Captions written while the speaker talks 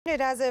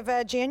started as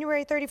of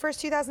January 31st,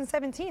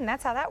 2017.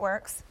 That's how that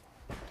works.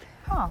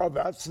 Huh. Oh,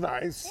 that's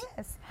nice.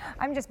 Yes.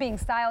 I'm just being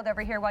styled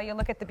over here while you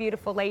look at the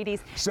beautiful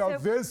ladies. So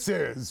this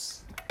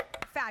is...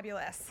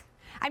 fabulous.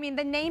 I mean,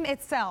 the name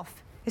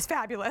itself is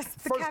fabulous.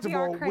 First of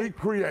all, we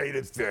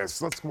created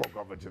this. Let's walk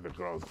over to the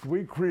girls.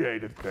 We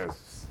created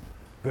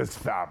this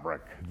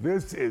fabric.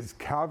 This is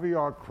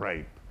Caviar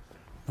Crepe.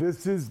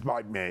 This is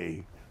by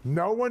me.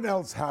 No one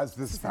else has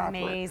this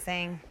fabric.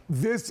 Amazing.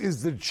 This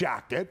is the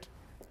jacket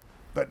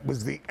that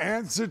was the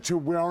answer to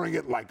wearing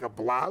it like a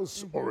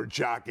blouse or a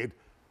jacket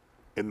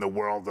in the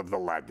world of the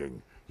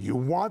legging. You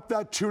want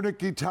that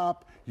tunicky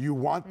top, you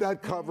want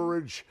that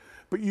coverage,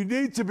 but you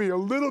need to be a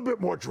little bit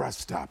more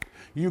dressed up.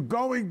 You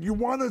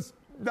want to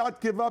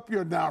not give up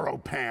your narrow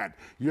pant,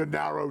 your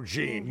narrow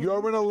jean.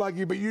 You're in a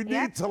legging, but you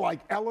need to like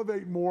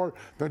elevate more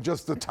than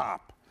just the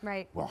top.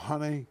 Right. Well,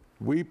 honey,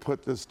 we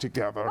put this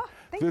together.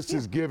 This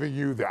is giving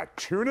you that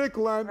tunic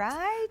length.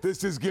 Right.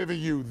 This is giving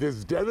you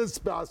this Dennis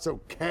Basso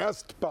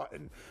cast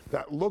button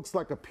that looks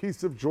like a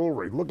piece of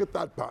jewelry. Look at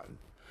that button.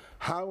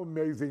 How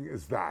amazing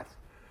is that?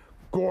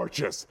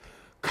 Gorgeous.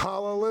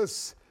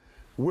 Collarless.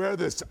 Wear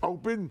this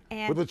open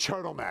and with a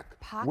turtleneck.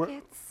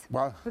 Pockets.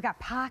 What? We got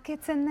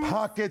pockets in this.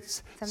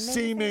 Pockets,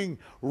 seaming,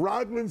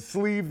 raglan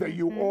sleeve that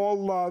you all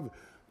love.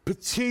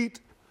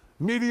 Petite,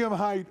 medium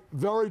height,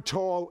 very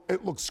tall.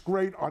 It looks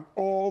great on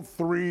all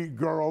three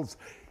girls.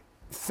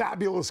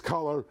 Fabulous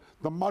color.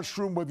 The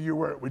mushroom, whether you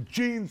wear it with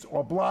jeans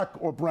or black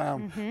or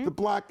brown. The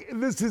black,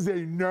 this is a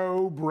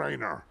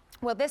no-brainer.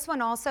 Well, this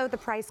one also, the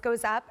price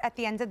goes up at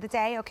the end of the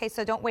day. Okay,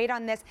 so don't wait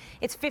on this.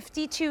 It's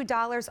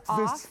 $52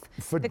 off.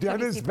 For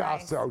Dennis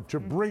Basso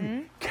to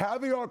bring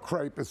Caviar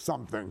Crepe is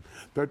something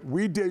that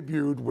we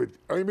debuted with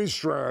Amy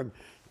Strand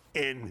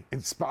in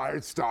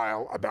Inspired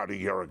Style about a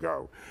year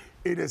ago.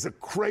 It is a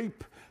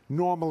crepe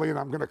normally, and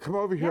I'm going to come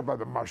over here by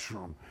the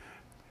mushroom,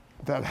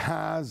 that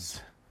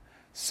has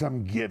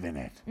some give in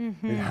it.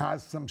 It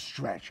has some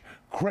stretch.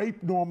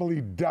 Crepe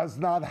normally does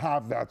not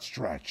have that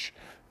stretch.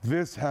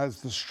 This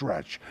has the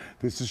stretch.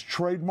 This is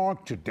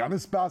trademarked to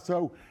Dennis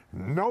Basso.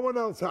 No one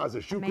else has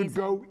this. You can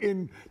go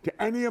in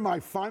to any of my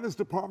finest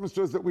department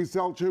stores that we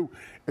sell to.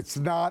 It's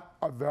not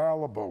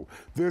available.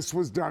 This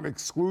was done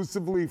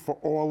exclusively for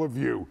all of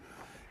you.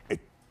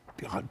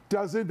 It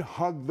doesn't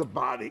hug the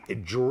body.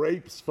 It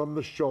drapes from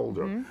the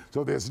shoulder.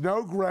 So there's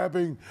no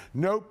grabbing,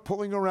 no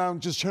pulling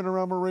around. Just turn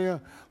around,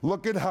 Maria.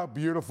 Look at how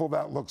beautiful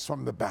that looks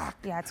from the back.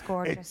 Yeah, it's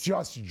gorgeous. It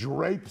just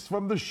drapes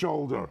from the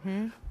shoulder.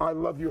 I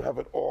love you have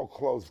it all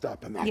closed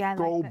up, and that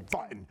gold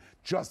button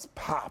just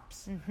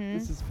pops.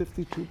 This is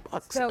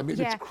 $52. So, I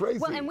mean, it's crazy.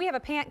 Well, and we have a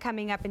pant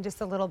coming up in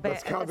just a little bit.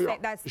 That's caviar.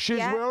 She's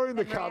wearing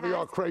the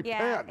Caviar Crepe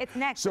pant. It's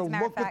next, so as a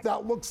matter look of fact.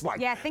 what that looks like.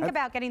 Yeah, think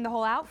about getting the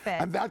whole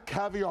outfit. And that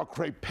Caviar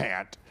Crepe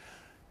pant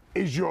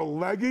is your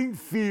legging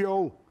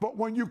feel, but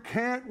when you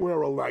can't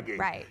wear a legging.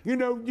 Right. You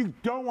know, you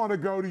don't want to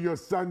go to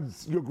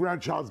your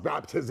grandchild's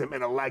baptism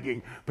in a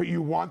legging, but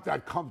you want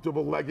that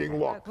comfortable legging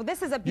look. Well,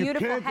 this is a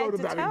beautiful head to toe. You can't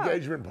go to that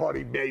engagement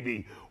party,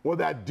 maybe, or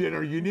that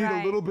dinner. You need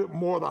a little bit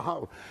more of the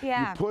house.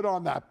 Yeah. You put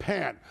on that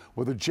pant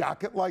with a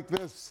jacket like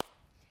this.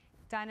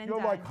 Done and you're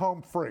done. like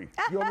home free.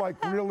 You're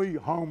like really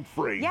home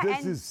free. Yeah,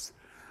 this is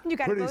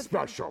pretty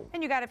special.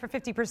 And you got it for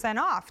 50%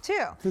 off,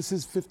 too. This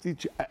is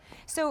 50.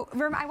 So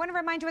I want to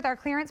remind you with our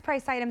clearance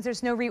price items,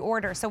 there's no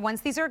reorder. So once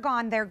these are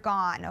gone, they're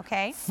gone,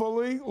 okay?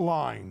 Fully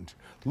lined.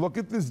 Look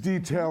at this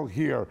detail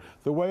here.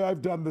 The way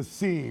I've done the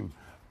seam,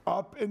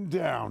 up and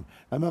down,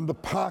 and then the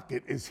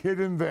pocket is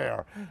hidden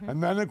there.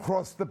 And then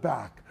across the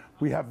back,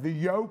 we have the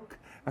yoke,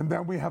 and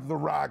then we have the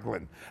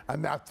raglan.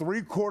 And that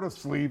 3/4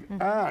 sleeve,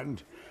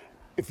 and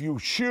if you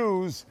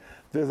choose,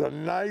 there's a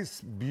nice,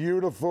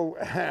 beautiful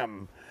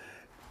hem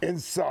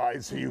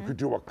inside, so you could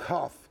do a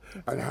cuff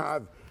and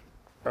have.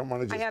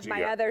 I have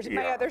my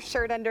other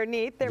shirt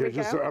underneath. There we go.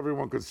 Just so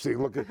everyone could see.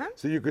 Look at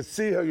so you could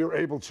see how you're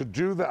able to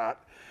do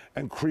that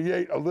and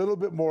create a little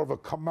bit more of a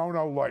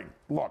kimono-like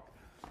look.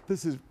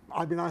 This is.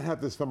 I mean, I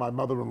had this for my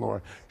mother-in-law.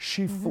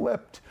 She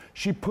flipped.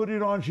 She put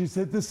it on. She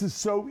said, "This is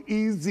so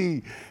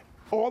easy."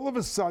 All of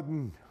a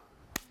sudden,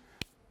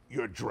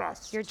 you're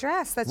dressed. You're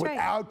dressed. That's right.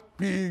 Without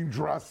being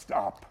dressed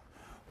up.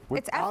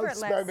 It's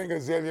effortless. Without spending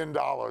 $1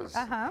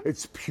 zillion.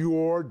 It's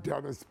pure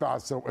Dennis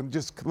Basso. And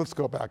just let's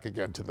go back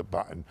again to the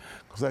button,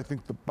 because I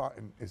think the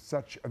button is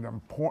such an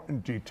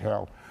important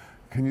detail.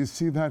 Can you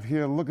see that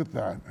here? Look at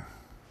that.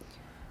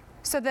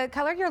 So the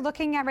color you're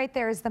looking at right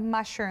there is the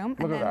mushroom,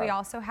 and then we that.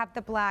 also have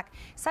the black.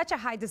 Such a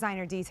high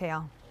designer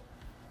detail.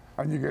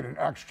 And you get an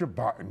extra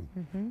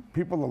button.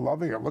 People are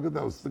loving it. Look at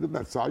those. Look at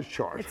that size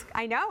chart.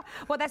 I know.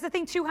 Well, that's the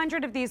thing.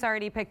 200 of these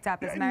already picked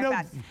up, as a matter of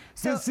fact.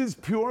 So, this is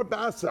pure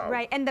Basso.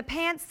 Right, and the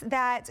pants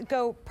that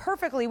go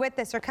perfectly with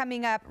this are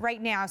coming up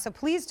right now. So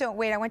please don't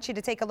wait. I want you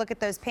to take a look at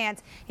those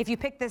pants. If you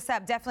pick this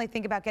up, definitely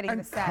think about getting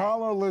the set. And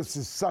collarless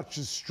is such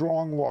a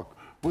strong look.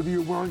 whether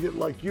you're wearing it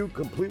like you,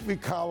 completely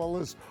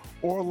collarless,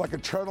 or like a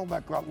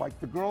turtleneck like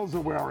the girls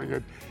are wearing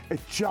it. It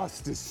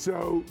just is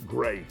so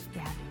great.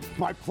 Yeah.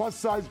 My plus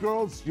size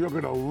girls, you're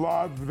gonna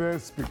love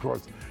this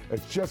because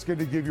it's just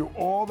gonna give you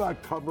all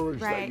that coverage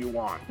that you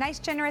want. Nice,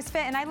 generous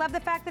fit, and I love the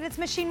fact that it's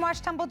machine wash,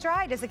 tumble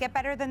dry. Does it get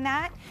better than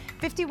that?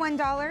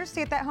 $51 to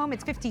get that home.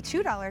 It's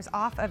 $52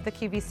 off of the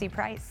QVC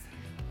price.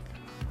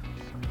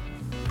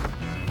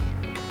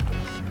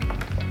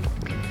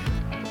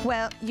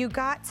 Well, you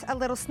got a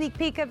little sneak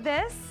peek of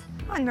this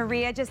on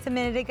Maria just a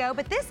minute ago,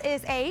 but this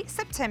is a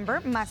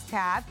September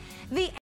must-have. The